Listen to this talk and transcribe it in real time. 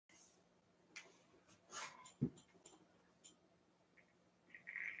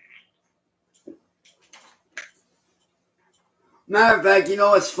Matter of fact, you know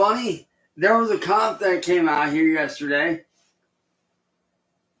what's funny? There was a cop that came out here yesterday,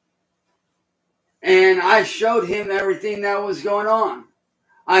 and I showed him everything that was going on.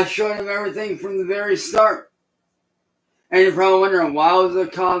 I showed him everything from the very start. And you're probably wondering, why was the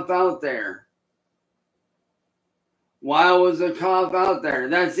cop out there? Why was the cop out there?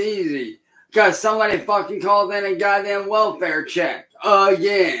 That's easy. Because somebody fucking called in a goddamn welfare check.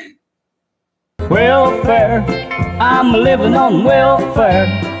 Again. Welfare. I'm living on welfare.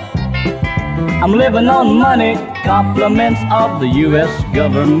 I'm living on money, compliments of the U.S.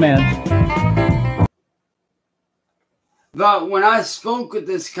 government. But when I spoke with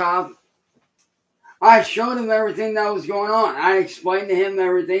this cop, I showed him everything that was going on. I explained to him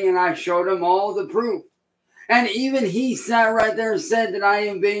everything, and I showed him all the proof. And even he sat right there and said that I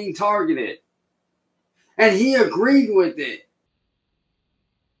am being targeted. And he agreed with it.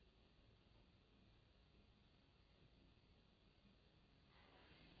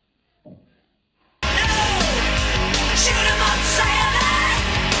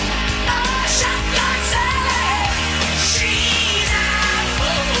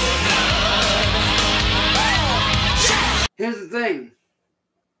 Here's the thing.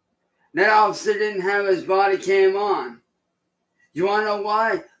 That officer didn't have his body cam on. You want to know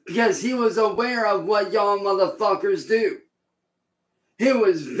why? Because he was aware of what y'all motherfuckers do. He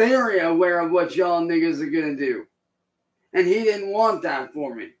was very aware of what y'all niggas are going to do. And he didn't want that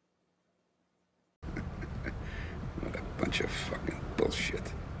for me. What a bunch of fucking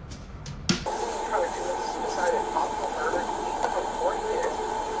bullshit.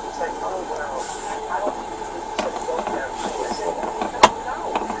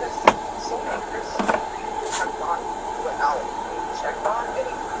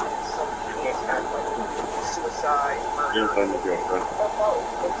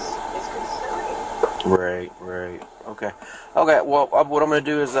 Right. Okay. Well, what I'm going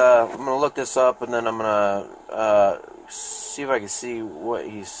to do is I'm going to look this up, and then I'm going to see if I can see what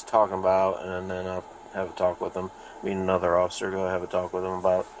he's talking about, and then I'll have a talk with him. Meet another officer, go have a talk with him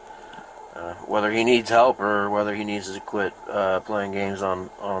about whether he needs help or whether he needs to quit playing games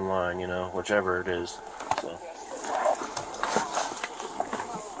online. You know, whichever it is. So.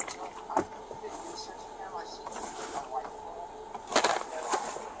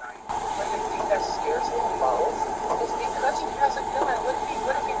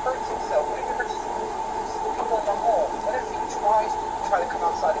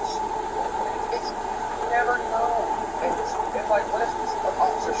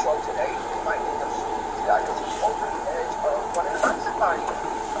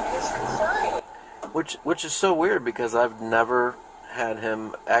 Which is so weird because I've never had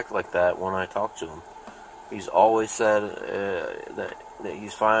him act like that when I talk to him. He's always said that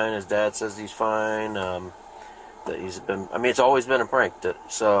he's fine. His dad says he's fine. That he's been. I mean, it's always been a prank.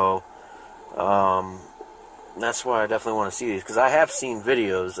 So that's why I definitely want to see these, because I have seen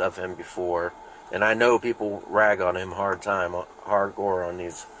videos of him before, and I know people rag on him hardcore on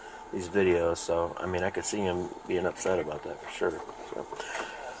these videos. So I mean, I could see him being upset about that for sure. So.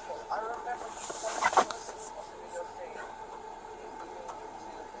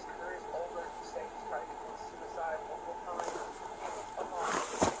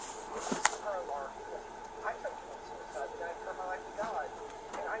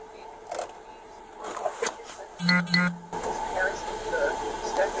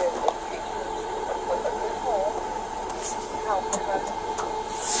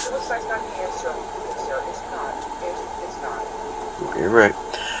 You're right.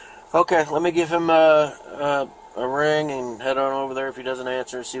 Okay, let me give him a ring and head on over there if he doesn't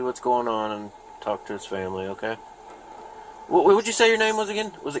answer, see what's going on, and talk to his family, okay? What would you say your name was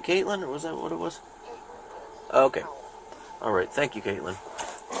again? Was it Caitlin, or was that what it was? Okay. Alright, thank you, Caitlin.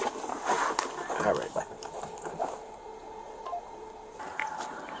 Alright, bye.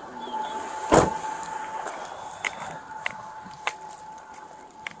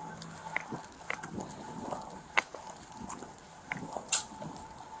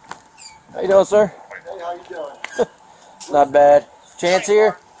 How you doing, sir? Hey, how you doing? Not bad. Chance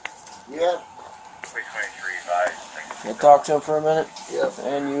here? Yeah. You talk to him for a minute? Yep.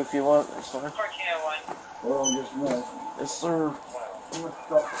 And you if you want, that's fine. Hold on just a minute. Yes, sir. I'm going to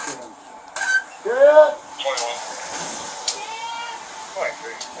talk to him. Good? 21.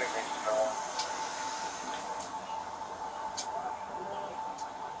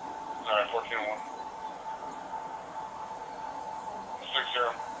 Alright, 14-1.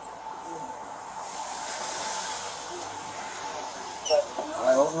 6-0.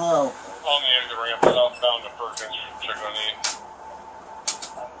 I don't know. On the exit ramp, southbound to Perkins, check on the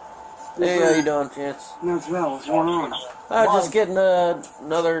Hey, how you doing, Chance? Not well. What's going on? Just getting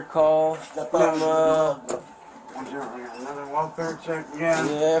another call from Another welfare check again.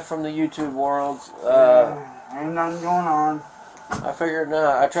 yeah, from the YouTube world. Ain't nothing going on. I figured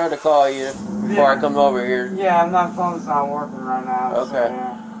I tried to call you before I come over here. Yeah, my phone's not working right now. Okay.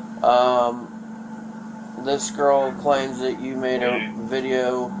 So, yeah. This girl claims that you made a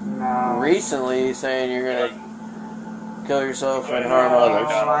video recently saying you're gonna kill yourself and harm others.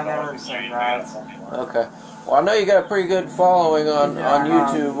 I never said that. Okay. Well, I know you got a pretty good following on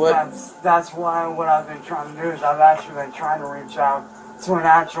YouTube. That's why what I've been trying to do is I've actually been trying to reach out to an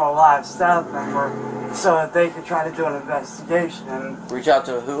actual live staff member so that they could try to do an investigation and reach out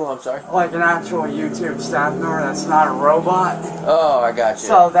to who? I'm sorry. Like an actual YouTube staff member that's not a robot. Oh, I got you.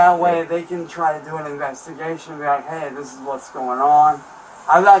 So that way they can try to do an investigation and be like, hey, this is what's going on.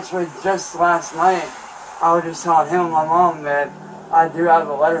 I've actually just last night I was just telling him and my mom that I do have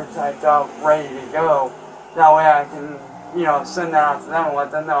a letter typed up ready to go. That way I can, send that out to them and let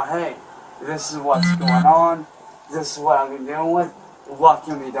them know, hey, this is what's going on. This is what I've been dealing with. What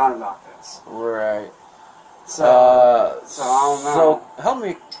can be done about this? Right. So I don't know. So help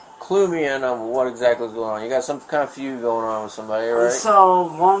me, clue me in on what exactly is going on. You got some kind of feud going on with somebody, right? So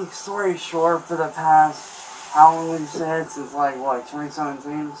long story short, for the past, how long would you say it? Since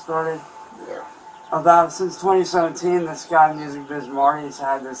 2017 started? Yeah. Since 2017, this guy, Music Biz Marty's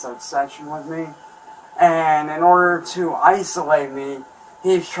had this obsession with me. And in order to isolate me,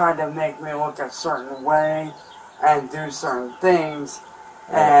 he's tried to make me look a certain way and do certain things.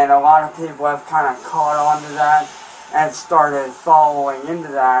 And a lot of people have kind of caught on to that and started following into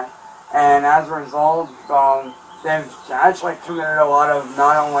that. And as a result, they've actually committed a lot of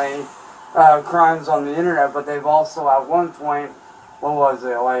not only crimes on the internet, but they've also at one point, what was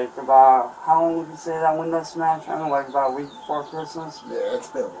it, about, how long would you say that window smash? I don't know, about a week before Christmas? Yeah, it's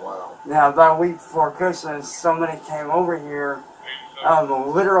been a while. Yeah, about a week before Christmas, somebody came over here,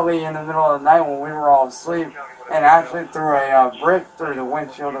 literally in the middle of the night when we were all asleep, and actually threw a brick through the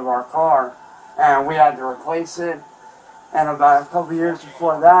windshield of our car, and we had to replace it. And about a couple years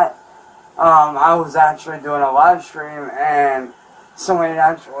before that, I was actually doing a live stream, and somebody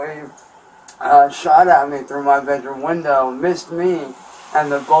actually shot at me through my bedroom window, missed me,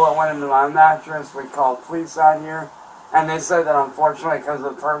 and the bullet went into my mattress. We called police out here, and they said that unfortunately, because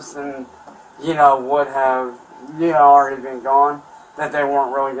the person, would have, already been gone, that they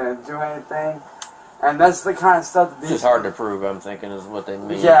weren't really going to do anything. And that's the kind of stuff that these... It's hard to prove, I'm thinking, is what they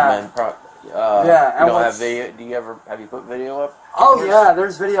mean. Yeah. Yeah. You don't have video? Do you ever... Have you put video up? Oh, yeah.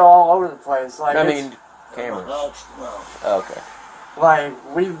 There's video all over the place. Cameras. Okay.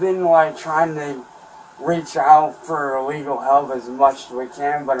 We've been, trying to reach out for legal help as much as we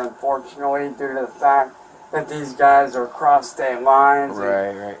can, but unfortunately, due to the fact that these guys are across state lines.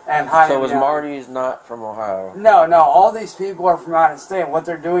 Right. And so was Marty's not from Ohio? No. All these people are from out of state. What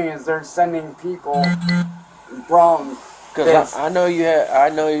they're doing is they're sending people from... Because I know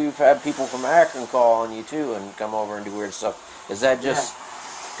you've had people from Akron call on you, too, and come over and do weird stuff. Is that just...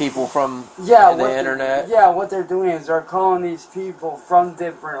 people from the internet? What they're doing is they're calling these people from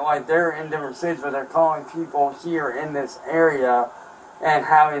different, they're in different states, but they're calling people here in this area and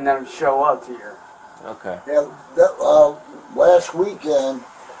having them show up here. Okay. Yeah, last weekend,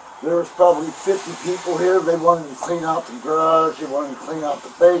 there was probably 50 people here. They wanted to clean out the garage, they wanted to clean out the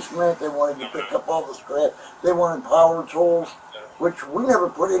basement, they wanted to pick up all the scrap, they wanted power tools, which we never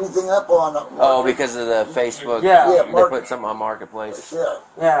put anything up on. Oh, because of the Facebook? Yeah. They put something on Marketplace?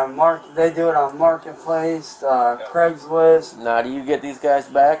 Yeah, they do it on Marketplace, Craigslist. Now, do you get these guys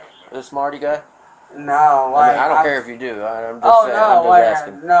back, this Marty guy? No, I don't care if you do. I'm just saying. I'm just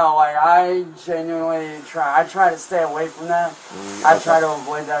asking. I genuinely try. I try to stay away from that. I try to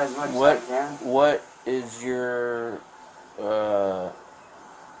avoid that as much as I can. What is your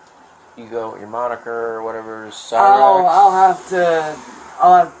your moniker or whatever?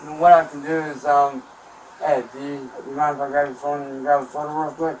 What I can do is hey, do you mind if I grab your phone and grab a photo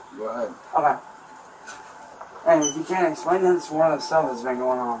real quick? Go ahead. Okay. And if you can't explain that, it's one of the stuff that's been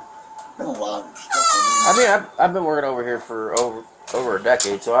going on. Been a lot of stuff. I've been working over here for over a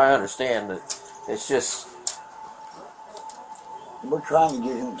decade, so I understand that it's just... We're trying to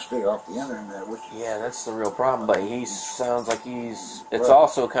get him to stay off the internet, which... Yeah, that's the real problem, but he sounds like he's... It's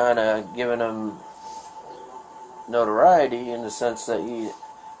also kind of giving him notoriety in the sense that he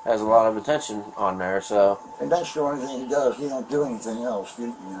has a lot of attention on there, so... And that's the only thing he does. He don't do anything else, you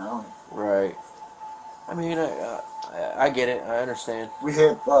know? Right. I mean, I get it. I understand. We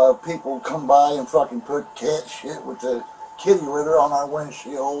have people come by and fucking put cat shit with the kitty litter on our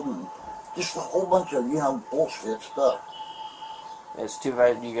windshield and just a whole bunch of, bullshit stuff. It's too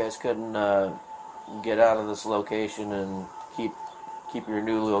bad you guys couldn't get out of this location and keep your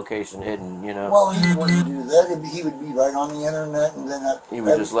new location hidden, you know. Well, he wouldn't do that. He would be right on the internet, and then he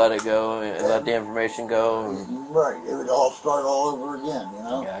would just let it go and let the information go. And, right, it would all start all over again, you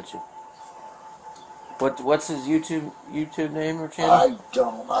know. Gotcha. What's his YouTube name or channel? I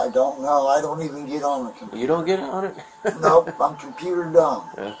don't know. I don't even get on the computer. You don't get on it? Nope, I'm computer dumb.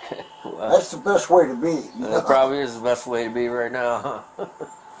 Okay. Well, that's the best way to be. That probably is the best way to be right now, huh?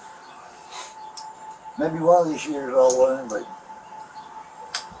 Maybe one of these years I'll learn, but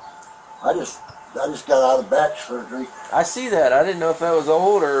I just got out of back surgery. I see that. I didn't know if that was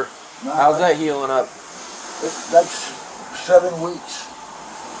old or how's that healing up? That's 7 weeks.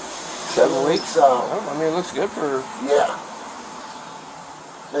 7 weeks? I mean, it looks good for... Yeah.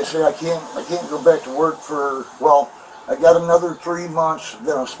 They say I can't go back to work for, well, I got another 3 months,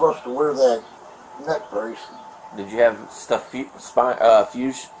 then I'm supposed to wear that neck brace. Did you have stuff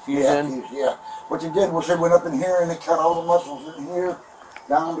fusion? Yeah. What they did was they went up in here and they cut all the muscles in here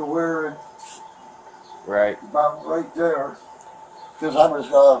down to where it's about right there. Because I was,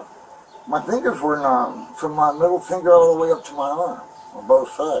 my fingers were numb from my middle finger all the way up to my arm on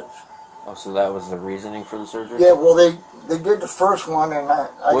both sides. Oh, so that was the reasoning for the surgery? Yeah, well, they did the first one, and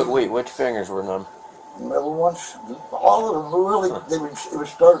wait, which fingers were numb? The middle ones, all of them, really, it would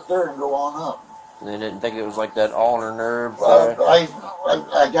start there and go on up. And they didn't think it was like that ulnar nerve? I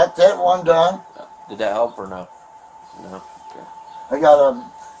got that one done. Did that help or no? No? Okay. I got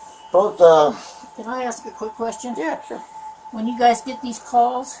both... Can I ask a quick question? Yeah, sure. When you guys get these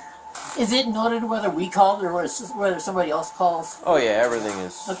calls, is it noted whether we called or whether somebody else calls? Oh yeah, everything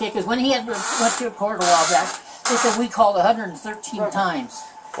is. Okay, because when he went to court a while back, they said we called 113 times.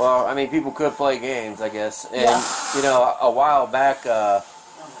 Well, I mean, people could play games, I guess. And, yeah. You know, a while back,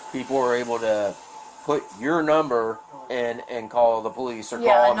 people were able to put your number and call the police or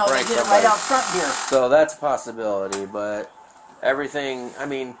call and prank they did somebody. it right out front here. So that's a possibility, but everything, I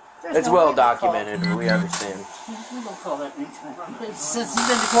mean, There's it's no well way to call. documented. We understand. We don't call that many times. Since he's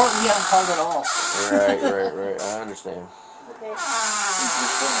been to court, we haven't called at all. Right. I understand.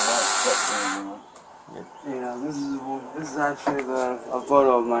 Yeah, this is actually a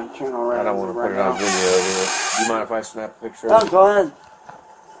photo of my channel right now. I don't want to put it on video here. Do you mind if I snap a picture? Oh, go ahead.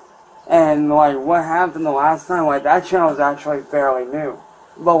 And like what happened the last time, like that channel is actually fairly new.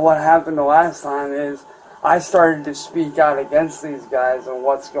 But what happened the last time is I started to speak out against these guys and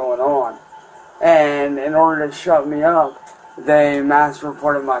what's going on. And in order to shut me up, they mass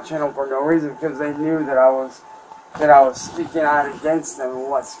reported my channel for no reason because they knew that I was speaking out against them and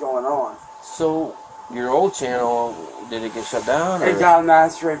what's going on. So your old channel, did it get shut down? Or? It got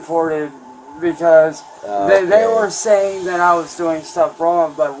mass reported because they were saying that I was doing stuff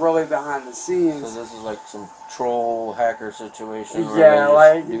wrong, but really behind the scenes. So this is like some troll hacker situation. Yeah,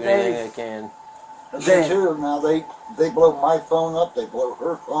 like do anything they can. Now they blow my phone up, they blow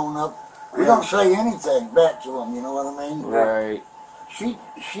her phone up. We don't say anything back to them. You know what I mean? Right. She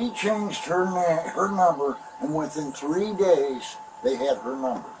changed her number, and within 3 days they had her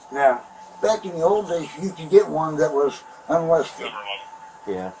number. Yeah. Back in the old days, you could get one that was unlisted.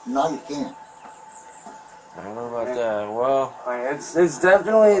 Yeah. Now you can't. I don't know about that. Well, it's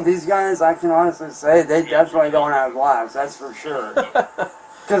definitely these guys. I can honestly say they definitely don't have lives. That's for sure.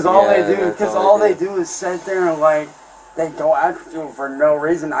 Because all they do is sit there and like they go after you for no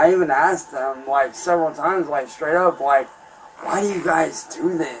reason. I even asked them like several times, like straight up, like, why do you guys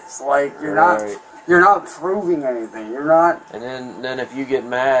do this? Like you're not proving anything. You're not. And then if you get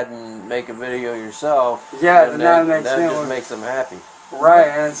mad and make a video yourself, yeah, then that just makes them happy. Right,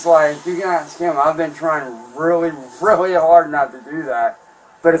 and it's like, you can ask him, I've been trying really, really hard not to do that.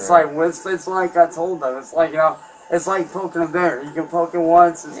 But it's like, it's like I told them, it's like, you know, it's like poking a bear. You can poke it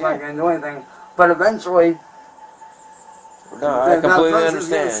once, it's not going to do anything. But eventually, no, I completely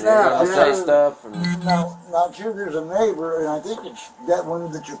understand. You're going to say stuff. And... Now, too, there's a neighbor, and I think it's that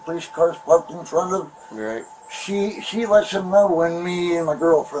one that your police car's parked in front of. Right. She lets him know when me and my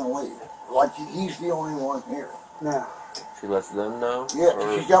girlfriend leave. Like, he's the only one here. Yeah. She lets them know? Yeah,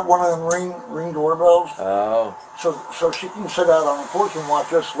 she's got one of them ring doorbells. Oh. So she can sit out on the porch and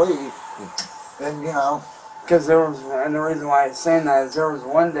watch us leave. And, you know. Because the reason why I'm saying that is there was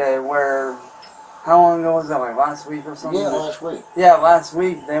one day where, how long ago was that, like last week or something? Yeah, last week. Yeah, last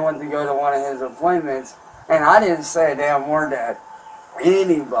week they went to go to one of his appointments, and I didn't say a damn word to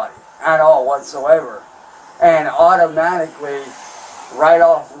anybody at all whatsoever. And automatically, right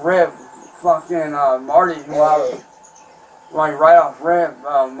off rip, fucking Marty, who I was... Like, right off rip,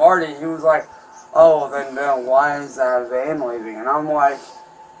 Marty, he was like, oh, then why is that van leaving? And I'm like,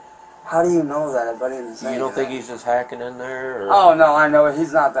 How do you know that? But he didn't say You don't think that. he's just hacking in there? Or? Oh no, I know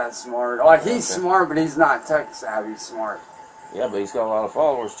he's not that smart. Like he's Okay. smart, but he's not tech savvy smart. Yeah, but he's got a lot of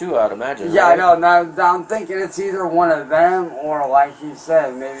followers too, I'd imagine. Yeah, right? I know. Now I'm thinking it's either one of them or, like he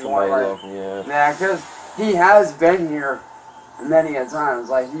said, maybe one Somebody like local, yeah. yeah, because he has been here many a times.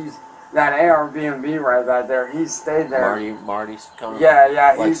 Like he's that Airbnb right back there. He's stayed there. Marty's coming.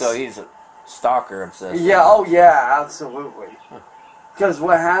 Yeah, Like so, he's a stalker obsessed. Yeah, oh yeah, absolutely. Because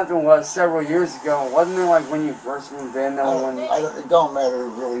what happened was several years ago, wasn't it like when you first moved in? It don't matter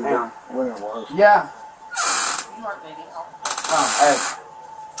really Yeah. when it was. Yeah. Mark, maybe. Oh, hey.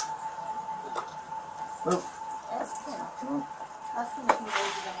 Ask him. Ask him if he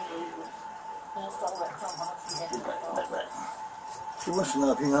knows you're going to install that Chrome box he had installed. She wants to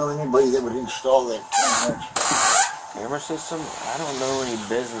know if you know anybody that would install that Camera system? I don't know any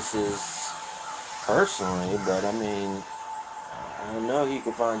businesses personally, but I mean, I don't know. You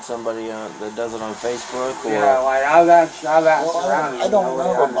can find somebody that does it on Facebook. Or, Yeah, like I've asked Well, around. I don't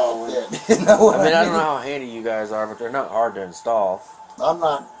know about that. You know what I mean, I don't know how handy you guys are, but they're not hard to install. I'm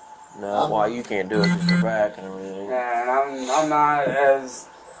not. No, why you can't do it because you're back and everything. Yeah, and I'm not as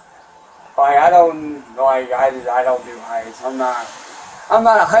like I don't do heights. I'm not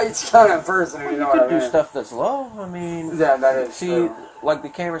a heights kind of person. You know You what I can mean? do stuff that's low. I mean, Yeah, that is see, true. like the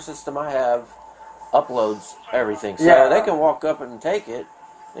camera system I have uploads everything, so Yeah. they can walk up and take it.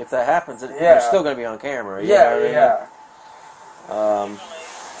 If that happens, Yeah. they're still going to be on camera. You know Yeah, what I mean?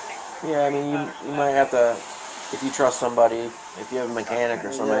 yeah. Yeah, I mean, you might have to, if you trust somebody, if you have a mechanic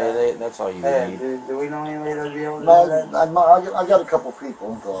or somebody, that's all you Hey, need. do we know anybody that'd be able to do that? I got a couple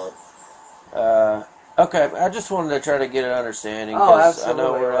people involved. Okay, I just wanted to try to get an understanding, Oh, because I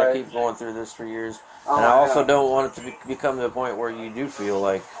know absolutely, we're right. keep going through this for years, Oh, and I also yeah. don't want it to become to the point where you do feel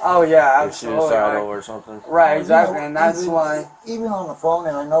like Oh yeah, you're absolutely. suicidal Like, or something. right, exactly, You know, and that's even, why. even on the phone,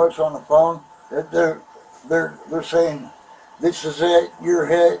 and I know it's on the phone, they're saying, "This is it, your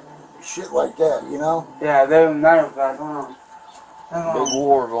head," shit like that. You know. Yeah, they matter of fact. Hold on. Big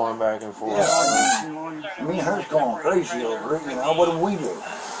war going back and forth. Yeah, me and her's going crazy over it. You know, what do we do?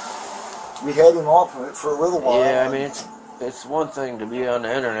 We had him off of it for a little while. Yeah, I mean, it's one thing to be on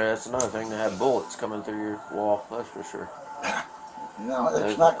the internet, it's another thing to have bullets coming through your wall, that's for sure. you know,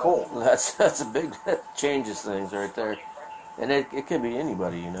 it's not cool. That's a big, that changes things right there. And it can be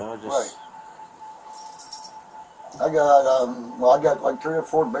anybody, you know, just... Right. I got like 3 or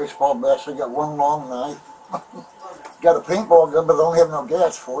 4 baseball bats. I got one long knife. Got a paintball gun, but I don't have no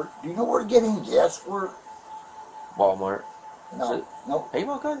gas for it. Do you know where to get any gas for it? Walmart. No, Is it nope,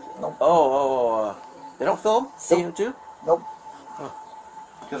 paintball guns? Nope. They don't fill them? CO2? nope.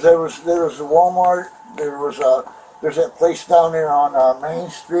 Because there was a Walmart. There's that place down there on Main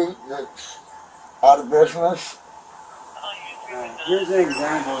Street that's out of business. Here's an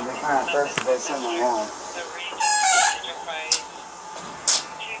example of the kind of person that's in the wrong. The region enterprise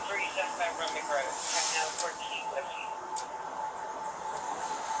 2375 Rummick Road, Techno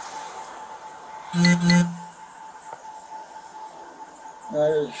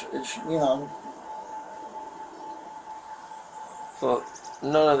 1415. It's you know. So,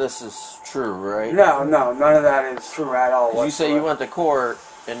 none of this is true, right? No, none of that is true at all. You say you whatsoever. went to court,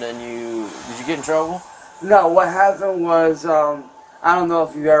 and then did you get in trouble? No, what happened was, I don't know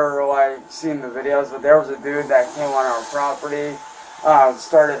if you've ever seen the videos, but there was a dude that came on our property,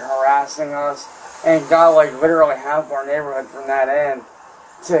 started harassing us, and got literally half our neighborhood from that end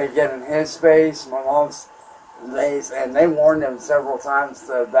to get in his space, my mom's space, and they warned him several times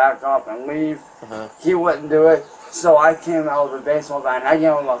to back up and leave. He wouldn't do it, so I came out with a baseball bat and I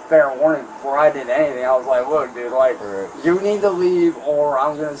gave him a fair warning before I did anything. I was like, look, dude, you need to leave or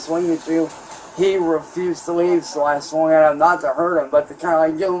I'm gonna swing at you. He refused to leave, so I swung at him, not to hurt him, but to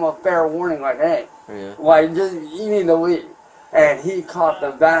kind of give him a fair warning, hey, you need to leave. And he caught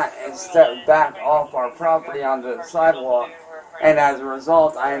the bat and stepped back off our property onto the sidewalk. And as a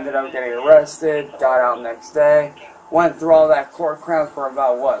result, I ended up getting arrested, got out next day, went through all that court crap for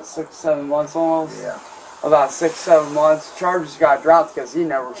about, 6, 7 months almost? Yeah. About 6, 7 months. Charges got dropped because he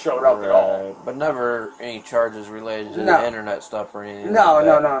never showed up at all. But never any charges related to No. the internet stuff or anything No. like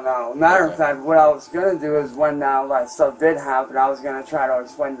that? No. Matter of fact, what I was going to do is when that stuff did happen, I was going to try to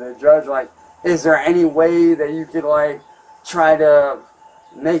explain to the judge, is there any way that you could, try to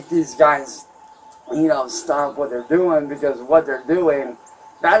make these guys, stop what they're doing? Because what they're doing,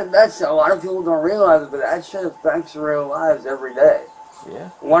 that's a lot of people don't realize it, but that shit affects real lives every day. Yeah.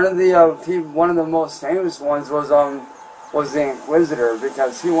 One of the most famous ones was the Inquisitor,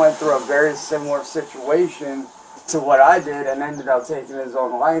 because he went through a very similar situation to what I did and ended up taking his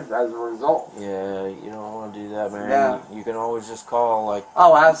own life as a result. Yeah, you don't want to do that, man. Yeah. You can always just call, like,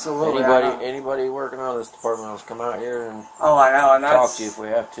 Oh, absolutely. anybody working on this department will come out here and oh, I know, and talk that's to you if we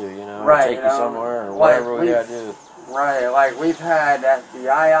have to, you know, right, take you you know, somewhere or like whatever we gotta do. Right, like we've had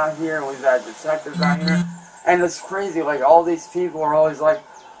FBI out here, we've had detectives out here, and it's crazy, like all these people are always like,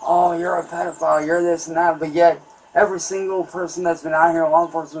 oh, you're a pedophile, you're this and that, but yet every single person that's been out here, law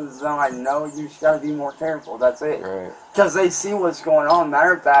enforcement has been like, no, you just gotta be more careful, that's it. Right. Because they see what's going on.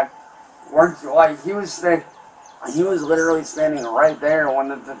 Matter of fact, like he was literally standing right there when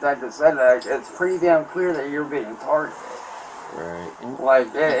the detective said that. It's pretty damn clear that you're being targeted. Right. And like,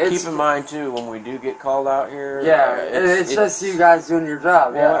 it's... keep in mind, too, when we do get called out here... Yeah, it's just you guys doing your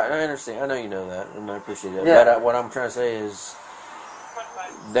job, well, yeah. I understand. I know you know that, and I appreciate that. Yeah. But what I'm trying to say is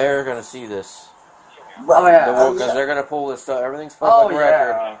they're going to see this. Oh, yeah. Because they're going to pull this stuff. Everything's public record.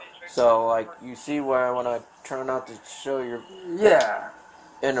 Yeah. So, like, you see where when I try not to show your... Yeah.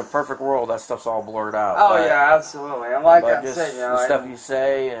 In a perfect world, that stuff's all blurred out. Oh, yeah, absolutely. And like I just said, you know... the stuff you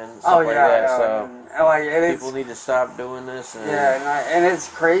say and stuff like that, so... And like, people need to stop doing this. And and it's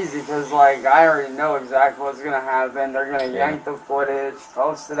crazy because, like, I already know exactly what's going to happen. They're going to yank the footage,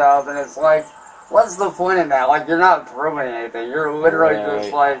 post it up, and it's like, what's the point in that? Like, you're not proving anything. You're literally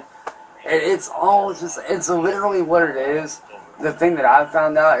just like... It's literally what it is. The thing that I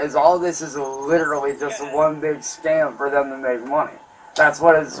found out is all this is literally just one big scam for them to make money. That's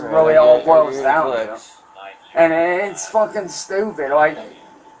what it's really all boils down to. And it's fucking stupid. Like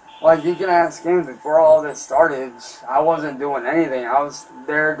you can ask him, before all this started, I wasn't doing anything. I was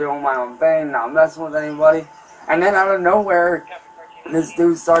there doing my own thing, not messing with anybody. And then out of nowhere, this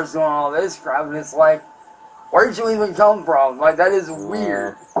dude starts doing all this crap, and it's like, where'd you even come from? Like, that is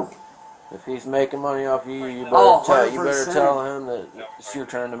weird. If he's making money off you, you better tell him that it's your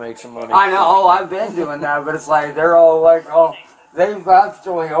turn to make some money. I know. Oh, I've been doing that, but it's like they're all like, oh, they've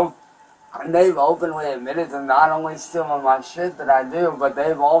openly admitted to not only stealing my shit that I do, but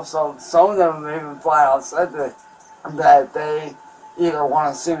they've also, some of them have even flat out said that they either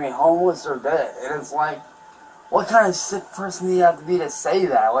want to see me homeless or dead. And it's like, what kind of sick person do you have to be to say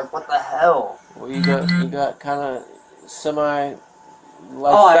that? Like, what the hell? Well, you got kind of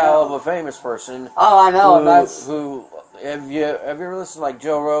lifestyle of a famous person. Oh, I know. Have you ever listened to, like,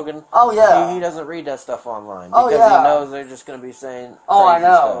 Joe Rogan? Oh, yeah. He doesn't read that stuff online. Oh, because yeah. he knows they're just going to be saying oh, I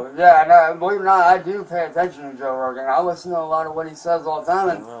know. Stuff. Yeah, no, believe it or not, I do pay attention to Joe Rogan. I listen to a lot of what he says all the time,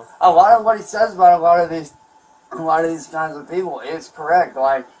 and a lot of what he says about a lot of these kinds of people is correct.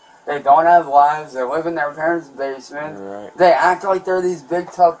 Like, they don't have lives, they live in their parents' basement, they act like they're these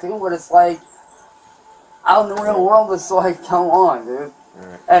big tough people, but it's like, out in the real world, it's like, come on, dude.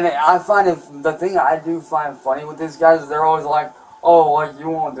 And I find the thing I do find funny with these guys is they're always like, oh, like, you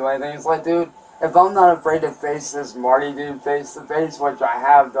won't do anything. It's like, dude, if I'm not afraid to face this Marty dude face to face, which I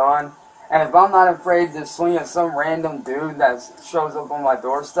have done, and if I'm not afraid to swing at some random dude that shows up on my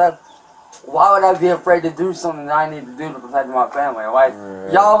doorstep, why would I be afraid to do something that I need to do to protect my family? Like,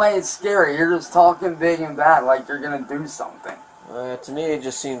 y'all ain't scary. You're just talking big and bad like you're going to do something. To me, it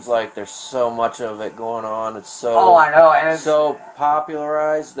just seems like there's so much of it going on. It's so I know, and it's so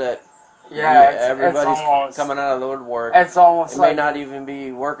popularized that everybody's almost, coming out of the woodwork. It's almost may not even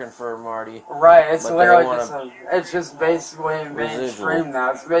be working for Marty. Right, it's literally it's just basically mainstream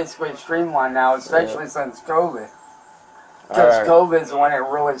now. It's basically streamlined now, especially since COVID. Because COVID's when it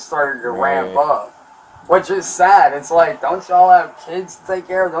really started to ramp up. Which is sad. It's like, don't y'all have kids to take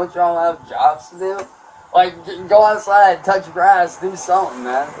care of? Don't y'all have jobs to do? Like, go outside, touch grass, do something,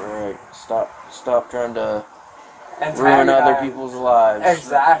 man. Right. Stop trying to ruin other people's lives.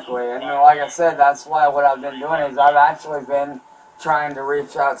 Exactly. And like I said, that's why what I've been doing is I've actually been trying to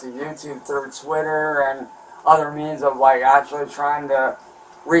reach out to YouTube through Twitter and other means of, like, actually trying to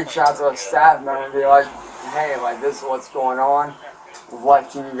reach out to a staff member and be like, hey, like, this is what's going on.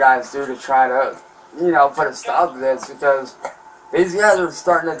 What can you guys do to try to, you know, put a stop to this? Because these guys are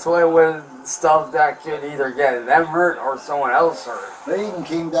starting to toy with stuff that could either get them hurt or someone else hurt. They even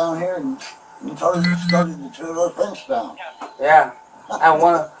came down here and started to tear our fence down. Yeah.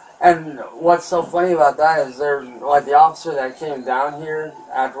 And what's so funny about that is there's, like, the officer that came down here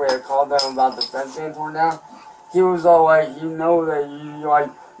after we had called them about the fence being torn down, he was all like, you know that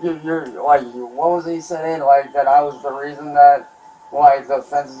you're like, what was he saying? Like, that I was the reason that, like, the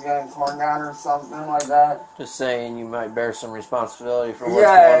fence is getting torn down or something like that. Just saying you might bear some responsibility for what's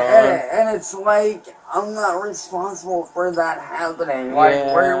going on. And it's like, I'm not responsible for that happening. Like,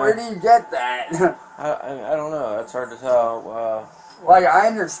 where do you get that? I don't know. It's hard to tell. Like, I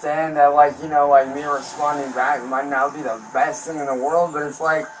understand that, like, you know, like, me responding back might not be the best thing in the world, but it's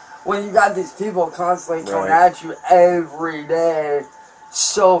like, when you got these people constantly coming Right. at you every day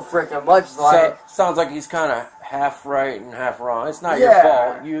so freaking much, like... Sounds like he's kind of half right and half wrong. It's not your Yeah.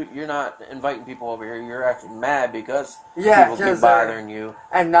 fault. You're not inviting people over here. You're actually mad because Yeah, people keep 'cause they're- bothering you.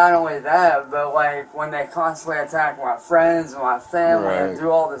 And not only that, but like when they constantly attack my friends and my family and Right.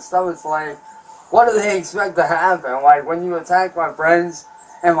 do all this stuff, it's like, what do they expect to happen? Like when you attack my friends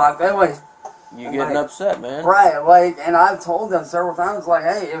and my family, You getting like, upset, man. right? Like, and I've told them several times, like,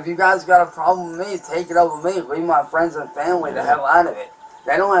 hey, if you guys got a problem with me, take it up with me. Leave my friends and family the hell out of it.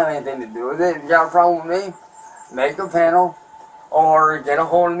 They don't have anything to do with it. If you got a problem with me, make a panel or get a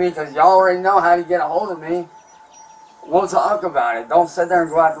hold of me, because y'all already know how to get a hold of me. We'll talk about it. Don't sit there and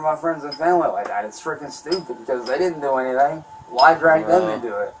go after my friends and family like that. It's freaking stupid because they didn't do anything. Why drag them to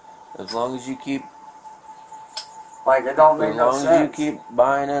do it? As long as you keep, Like, it don't make no as sense. you keep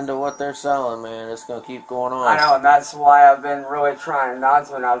buying into what they're selling, man, it's gonna keep going on. I know, and that's why I've been really trying not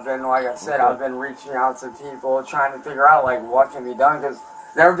to, and I've been, like I said, I've been reaching out to people, trying to figure out, like, what can be done, because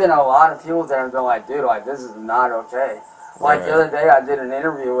there have been a lot of people that have been like, dude, like, this is not okay. Like, the other day, I did an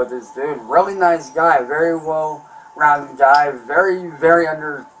interview with this dude, really nice guy, very well-rounded guy, very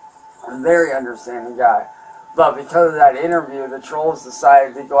understanding guy. But because of that interview, the trolls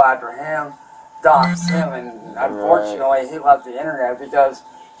decided to go after him, dox him, and unfortunately he left the internet because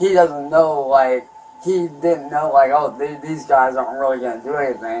he doesn't know, like, he didn't know, like, oh, these guys aren't really going to do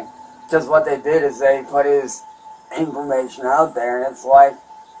anything. Because what they did is they put his information out there, and it's like,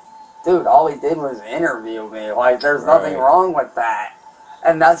 dude, all he did was interview me. Like, there's nothing wrong with that.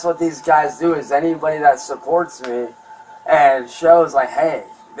 And that's what these guys do, is anybody that supports me and shows, like, hey,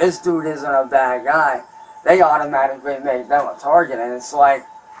 this dude isn't a bad guy, they automatically make them a target. And it's like,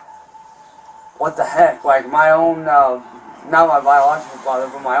 what the heck? Like, my own, not my biological father,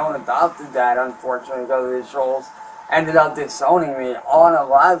 but my own adopted dad, unfortunately, because of these trolls, ended up disowning me on a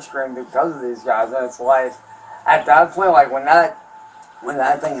live stream because of these guys. And it's like, at that point, like, when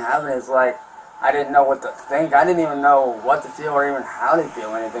that thing happened, it's like, I didn't know what to think. I didn't even know what to feel or even how to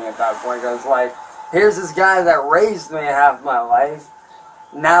feel anything at that point. Because, like, here's this guy that raised me half my life,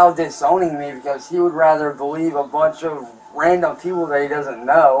 now disowning me because he would rather believe a bunch of random people that he doesn't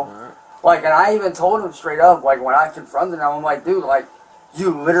know. Like, and I even told him straight up, like, when I confronted him, I'm like, dude, like,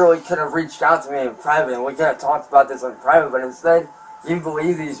 you literally could have reached out to me in private, and we could have talked about this in private, but instead, you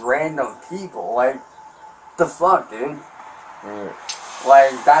believe these random people. Like, the fuck, dude?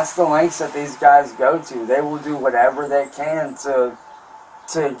 Like, that's the lengths that these guys go to. They will do whatever they can to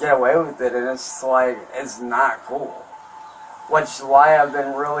get away with it, and it's like, it's not cool. Which is why I've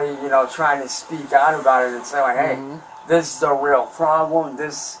been really, you know, trying to speak out about it and say, like, hey, this is a real problem.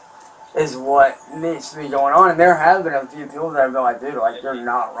 This is what needs to be going on. And there have been a few people that have been like, dude, like, you're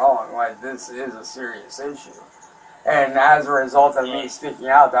not wrong. Like, this is a serious issue. And as a result of me speaking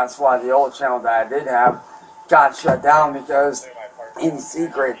out, that's why the old channel that I did have got shut down, because in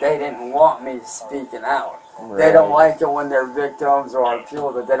secret, they didn't want me speaking out. They don't like it when they're victims or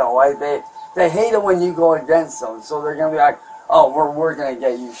people that they don't like. They hate it when you go against them. So they're going to be like, oh, we're going to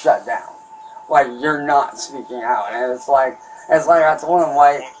get you shut down. Like, you're not speaking out. And it's like I told them,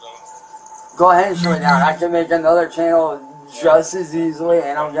 like, go ahead and shut it down. I can make another channel just as easily,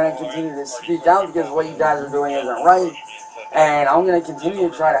 and I'm going to continue to speak out because what you guys are doing isn't right. And I'm going to continue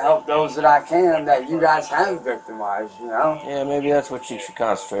to try to help those that I can that you guys have victimized, you know? Yeah, maybe that's what you should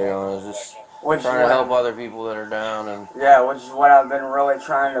concentrate on, is just Which trying to help other people that are down. And yeah, which is what I've been really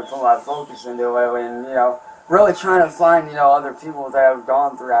trying to put my focus into lately, and, you know, really trying to find, you know, other people that have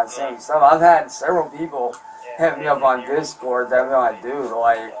gone through that same stuff. I've had several people hit me up on Discord that have been like, dude,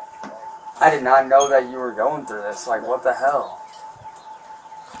 like, I did not know that you were going through this. Like, what the hell?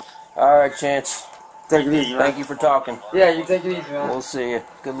 all right, Chance. Take it easy, man. Thank you for talking. Yeah, you take it easy, man. We'll see you.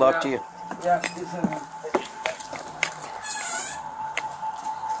 Good luck to you. Yeah, you too, man.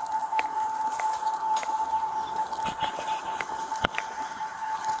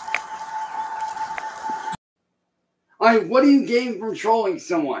 Alright, what do you gain from trolling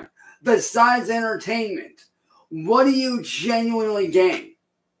someone? Besides entertainment, what do you genuinely gain?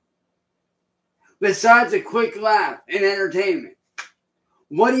 Besides a quick laugh and entertainment,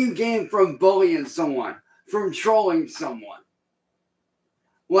 what do you gain from bullying someone, from trolling someone?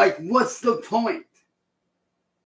 Like, what's the point?